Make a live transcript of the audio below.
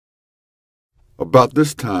About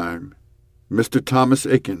this time, Mr. Thomas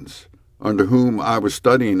Akins, under whom I was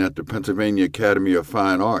studying at the Pennsylvania Academy of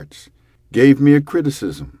Fine Arts, gave me a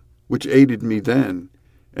criticism which aided me then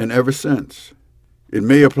and ever since. It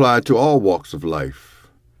may apply to all walks of life.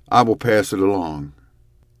 I will pass it along.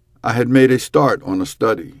 I had made a start on a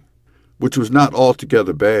study, which was not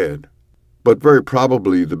altogether bad, but very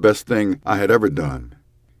probably the best thing I had ever done.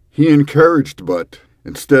 He encouraged, but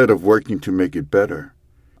instead of working to make it better,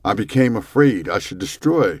 I became afraid I should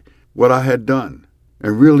destroy what I had done,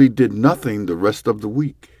 and really did nothing the rest of the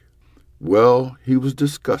week. Well, he was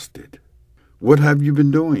disgusted. What have you been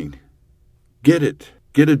doing? Get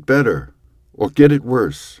it better, or get it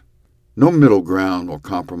worse. No middle ground or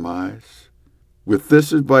compromise. With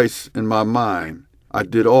this advice in my mind, I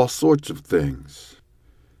did all sorts of things.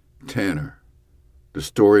 Tanner, The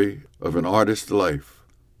Story of an Artist's Life,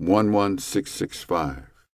 11665.